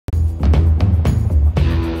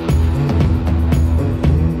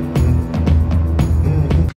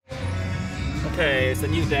Okay, it's a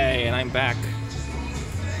new day and I'm back.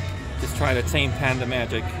 Just try the same Panda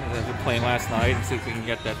Magic that we were playing last night and see if we can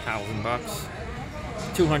get that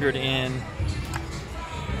 $1,000. 200 in.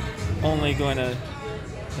 Only going to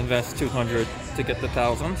invest 200 to get the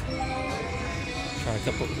 1,000. Try a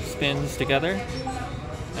couple spins together,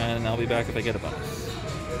 and I'll be back if I get a bonus.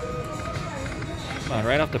 Come on,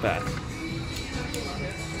 right off the bat.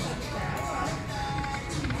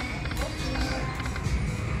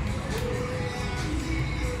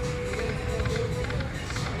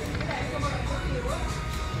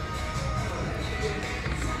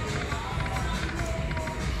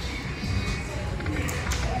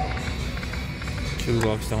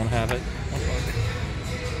 $2 don't have it. $1.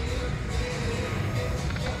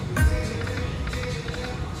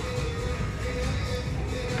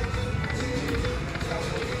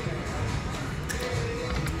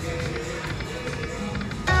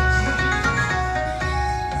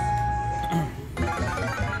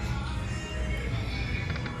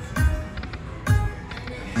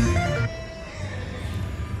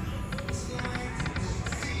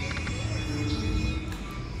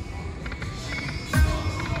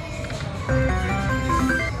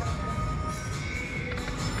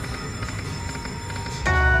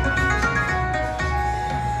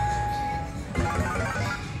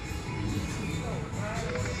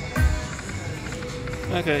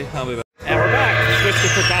 Okay, I'll be back. And we're back. Switched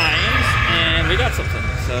it to dimes, and we got something.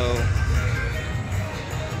 So,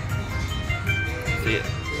 see it.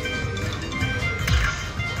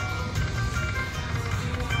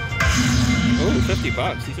 Oh,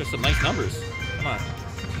 $50. These are some nice numbers. Come on.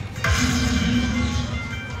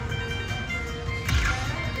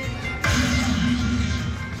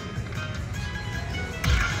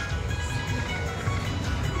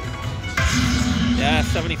 Yeah,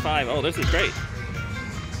 75. Oh, this is great.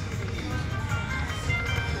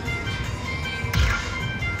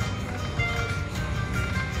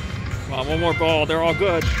 Come on, one more ball. They're all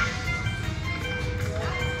good.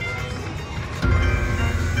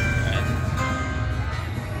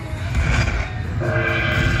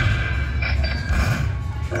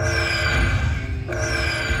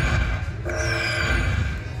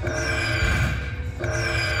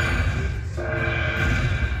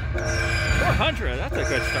 That's a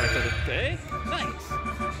good start to the day. Nice.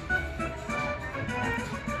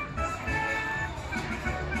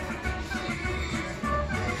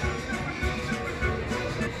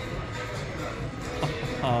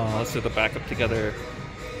 Oh, let's do the backup together.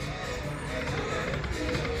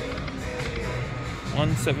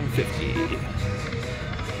 1,750.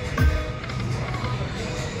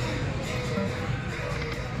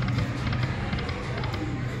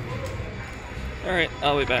 All right,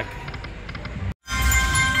 I'll be back.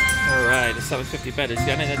 Alright, the 750 bet is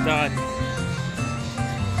getting it done.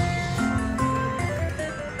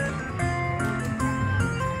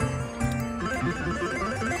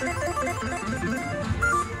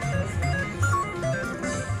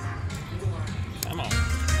 Come on.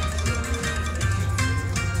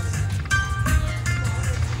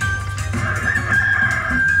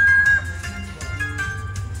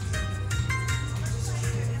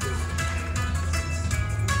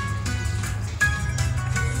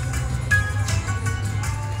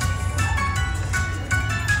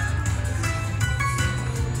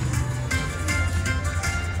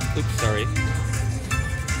 Oops, sorry.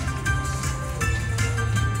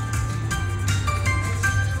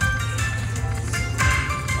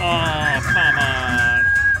 Oh, come on.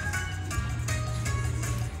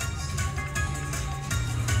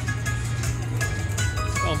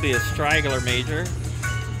 Don't be a straggler, Major.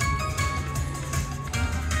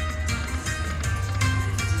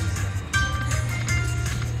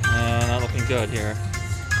 Not looking good here.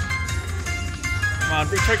 Come on,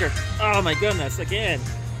 trigger. Oh my goodness, again.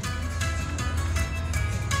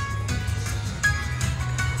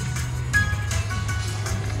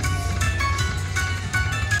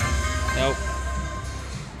 Nope.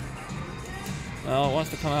 Well, it wants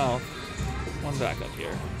to come out. One back up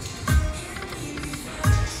here.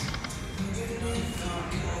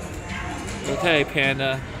 Okay,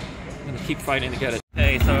 Panda. I'm gonna keep fighting to get it.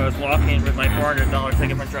 Hey, so I was walking with my $400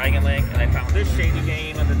 ticket from Dragon Link, and I found this shady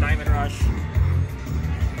game of the Diamond Rush.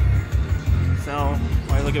 So,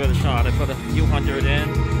 I will give it a shot. I put a few hundred in,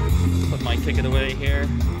 put my ticket away here,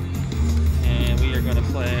 and we are gonna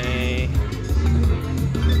play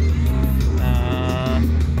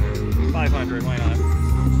 500, why not?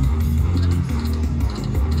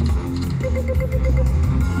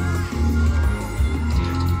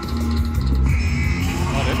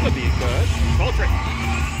 Oh, this could be good. Vulture.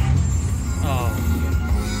 Oh.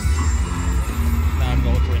 Not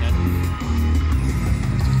vulturing it.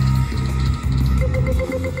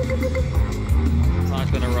 I'm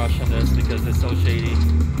not gonna rush on this because it's so shady.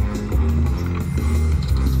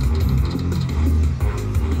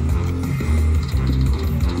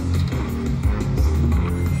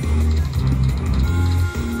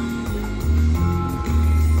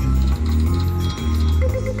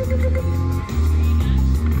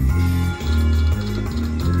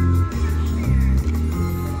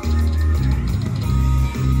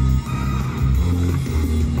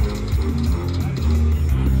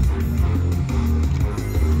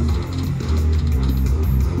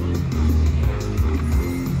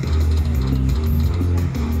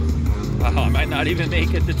 I might not even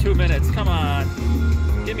make it to 2 minutes. Come on.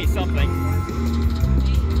 Give me something.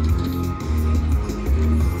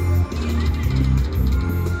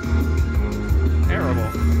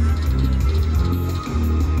 Terrible.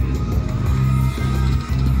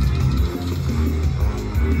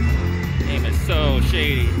 Game is so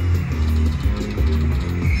shady.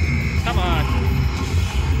 Come on.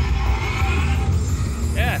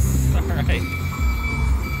 Yes. All right.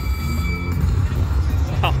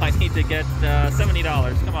 Oh, I need to get $70.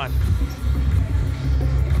 Come on.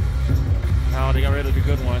 Oh, they got rid of the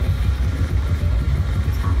good one.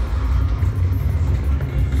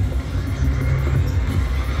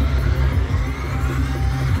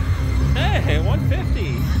 Hey,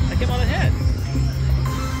 150. I came out ahead.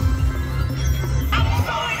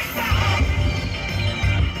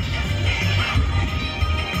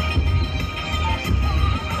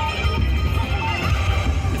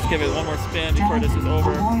 Let's give it one more spin before this is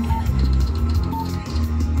over.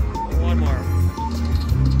 One more.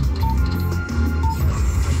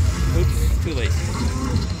 Oops, too late.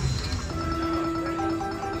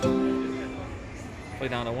 Play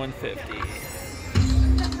down to 150.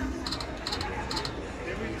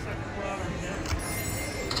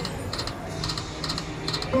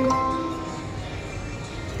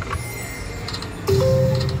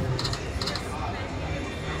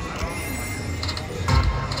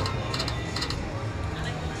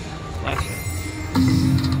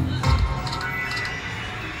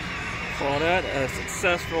 Call that a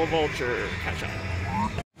successful vulture catch up.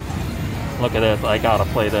 Look at this, I gotta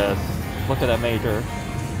play this. Look at that major.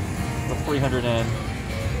 The 300 in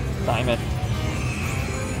diamond.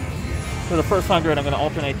 For the first 100, I'm gonna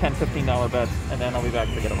alternate $10, $15 bets, and then I'll be back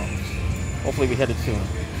to get them on. Hopefully we hit it soon.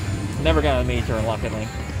 Never got a major in Lock and Link.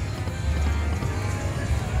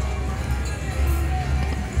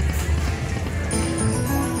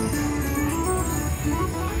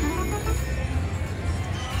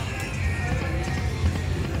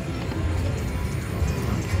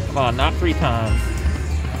 Come on, not 3 times.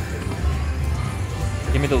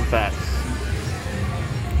 Give me those bats.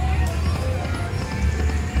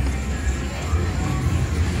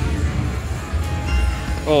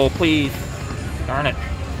 Oh, please. Darn it.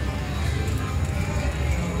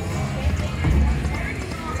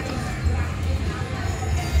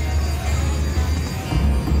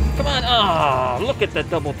 Come on. Oh, look at that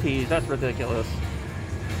double tease. That's ridiculous.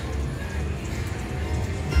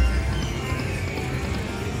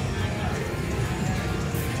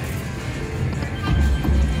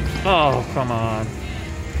 Oh, come on.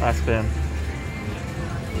 Last spin.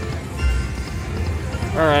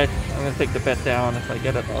 Alright, I'm gonna take the bet down. If I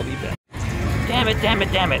get it, I'll be back. Damn it, damn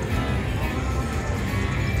it, damn it.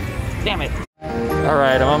 Damn it.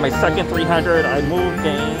 Alright, I'm on my second 300. I moved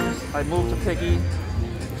games. I moved to Piggy.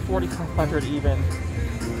 It's 4,500 even.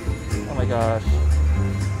 Oh my gosh.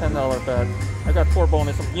 $10 bet. I got 4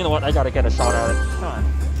 bonus. You know what? I gotta get a shot at it. Come on.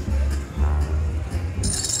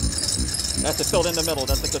 That's it, filled in the middle.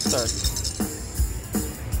 That's a good start.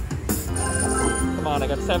 Come on, I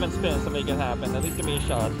got 7 spins to make it happen. At least give me a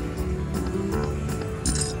shot.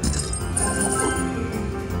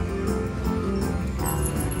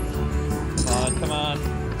 Come on.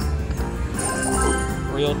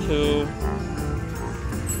 Reel 2.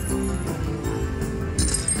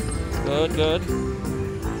 Good, good.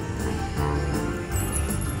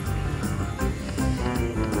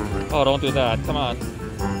 Oh, don't do that. Come on.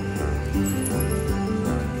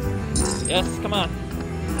 Yes, come on.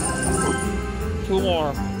 2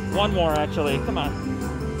 more. 1 more, actually. Come on.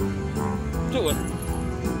 Do it.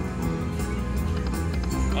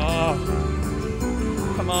 Oh.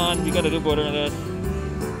 Come on. You gotta do better than this.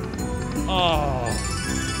 Oh.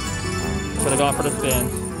 Should have gone for the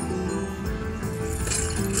spins.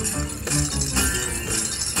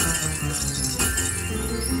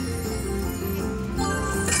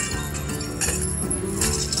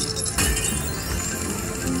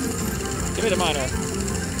 Give me the minor.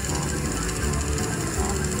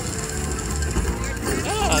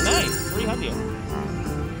 Ah, nice. 300.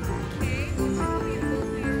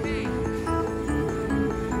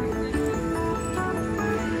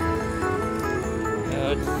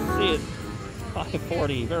 see it.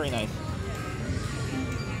 540, very nice.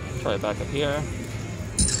 Try it back up here.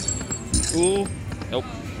 Ooh, nope.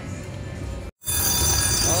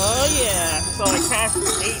 Oh yeah, so I cashed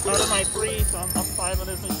 8 out of my 3, so I'm up 5 on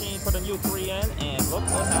this machine, put a new 3 in, and look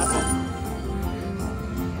what happened.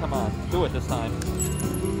 Come on, do it this time.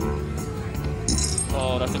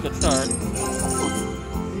 Oh, that's a good start.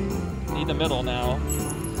 Need the middle now.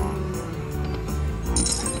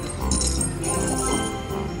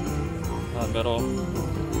 Middle.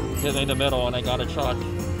 Hit me in the middle and I got a shot.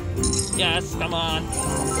 Yes, come on.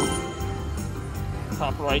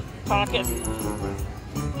 Top right pocket.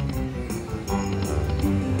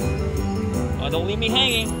 Oh, don't leave me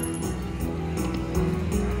hanging.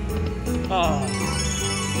 Oh.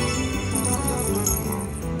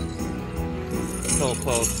 So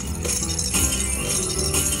close.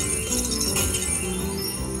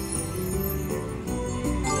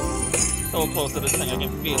 So close to this thing, I can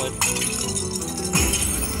feel it.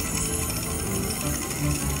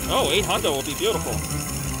 Oh, 800 will be beautiful.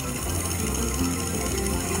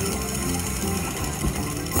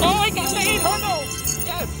 Oh, I got the 800!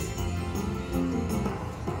 Yes!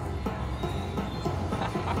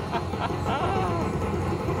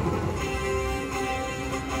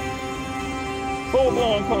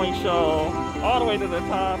 Full-blown coin show, all the way to the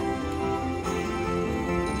top.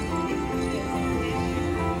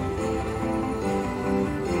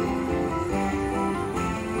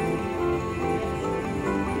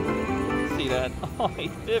 That. Oh,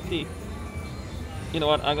 850. You know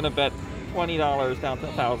what? I'm gonna bet $20 down to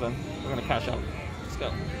 1,000. We're gonna cash out. Let's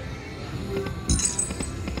go.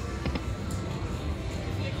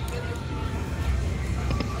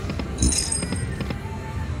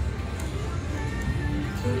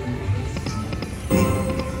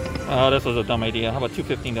 Oh, this was a dumb idea. How about two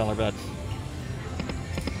 $15 bets?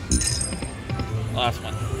 Last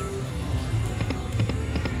one.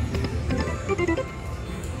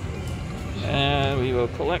 And we will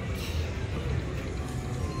collect.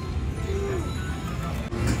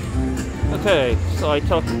 Okay, so I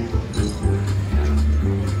took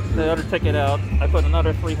the other ticket out. I put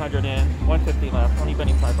another 300 in, 150 left. Only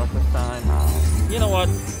betting $5 this time. You know what?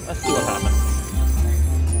 Let's see what happens.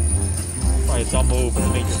 Probably a dumb move when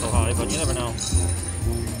the major's so high, but you never know.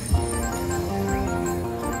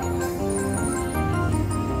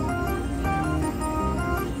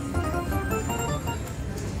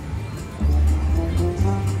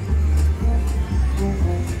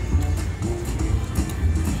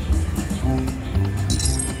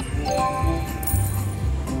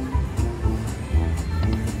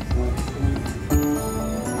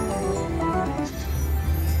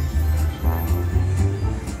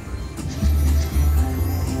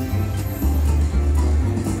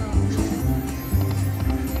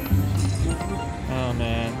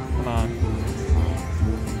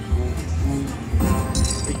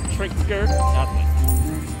 Trigger, nothing.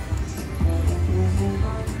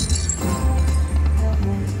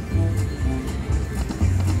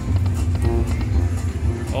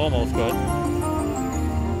 Almost good.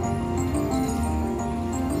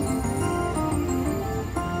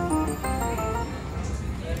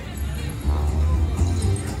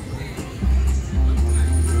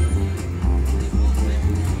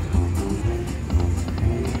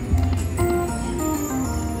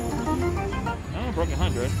 Oh, broke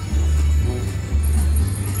 100.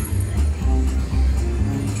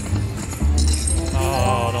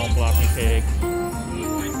 Oh, don't block me, pig.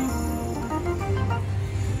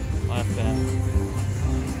 Last bet.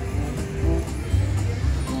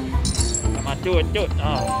 Come on, do it, do it. Oh.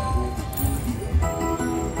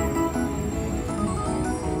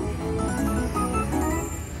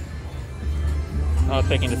 Oh,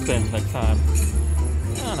 taking the spins next time.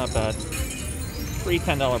 Oh, not bad. Free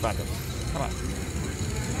 $10 backup. Come on.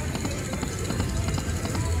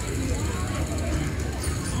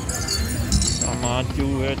 Come on,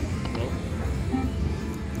 do it. Nope.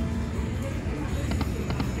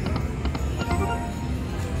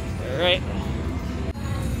 Alright.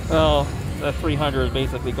 Well, that 300 is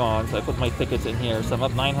basically gone, so I put my tickets in here. So I'm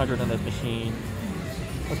up 900 in this machine.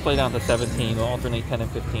 Let's play down to 17. We'll alternate 10 and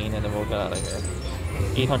 15, and then we'll get out of here.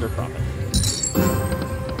 800 profit.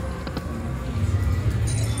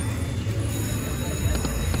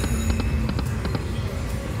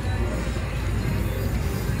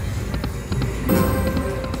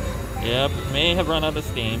 Yep, may have run out of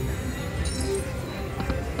steam.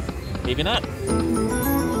 Maybe not.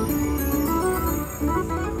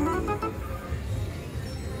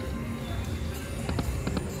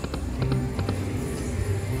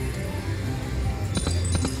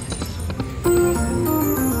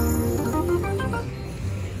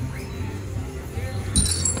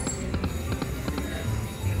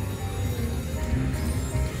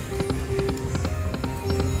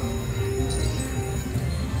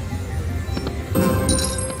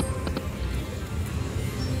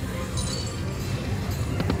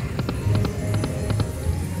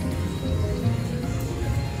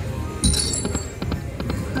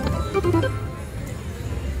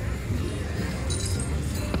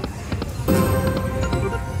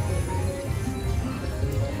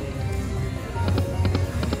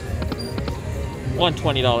 One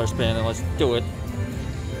 $20 spin and let's do it.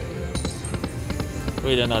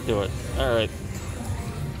 We did not do it. Alright.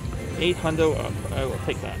 800 up. I will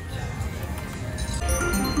take that.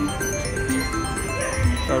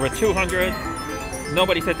 So we're 200.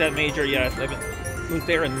 Nobody's hit that major yet. It was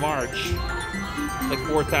there in March. Like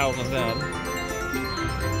 4,000 then.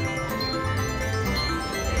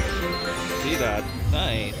 See that?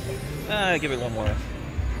 Nice. Give it one more.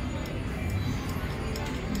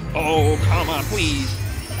 Oh, come on, please.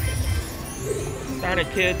 Darn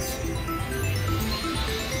it, kids.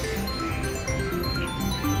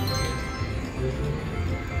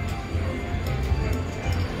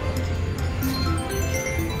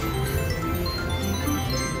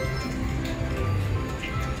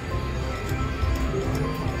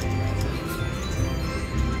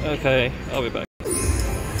 Okay, I'll be back.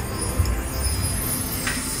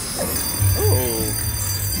 Oh.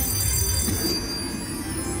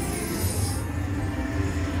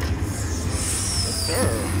 Yes, sir.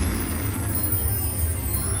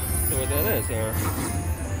 See what that is there.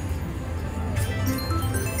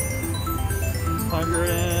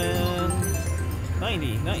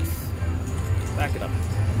 190. Nice. Back it up.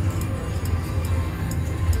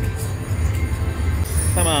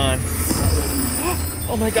 Come on.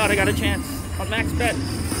 Oh my god, I got a chance on max bet.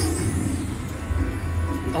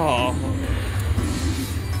 Oh.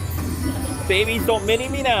 Babies, don't mini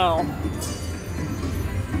me now.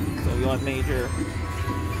 So we want major.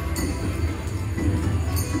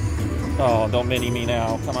 Oh, don't mini me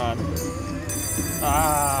now. Come on.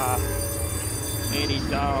 Ah.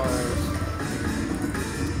 $80.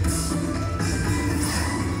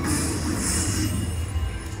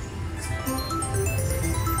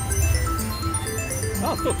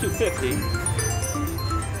 Oh, still 250.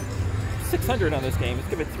 600 on this game. Let's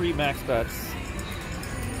give it 3 max bets.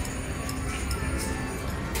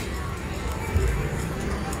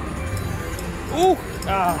 Ooh!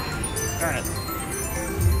 Ah! Darn it.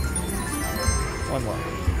 One more.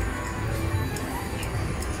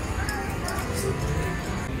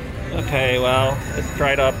 Okay, well, it's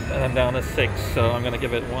dried up and I'm down to 6, so I'm gonna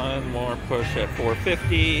give it one more push at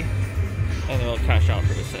 450, and then we'll cash out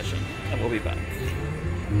for this session, and we'll be back.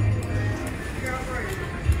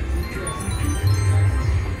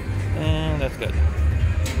 And that's good.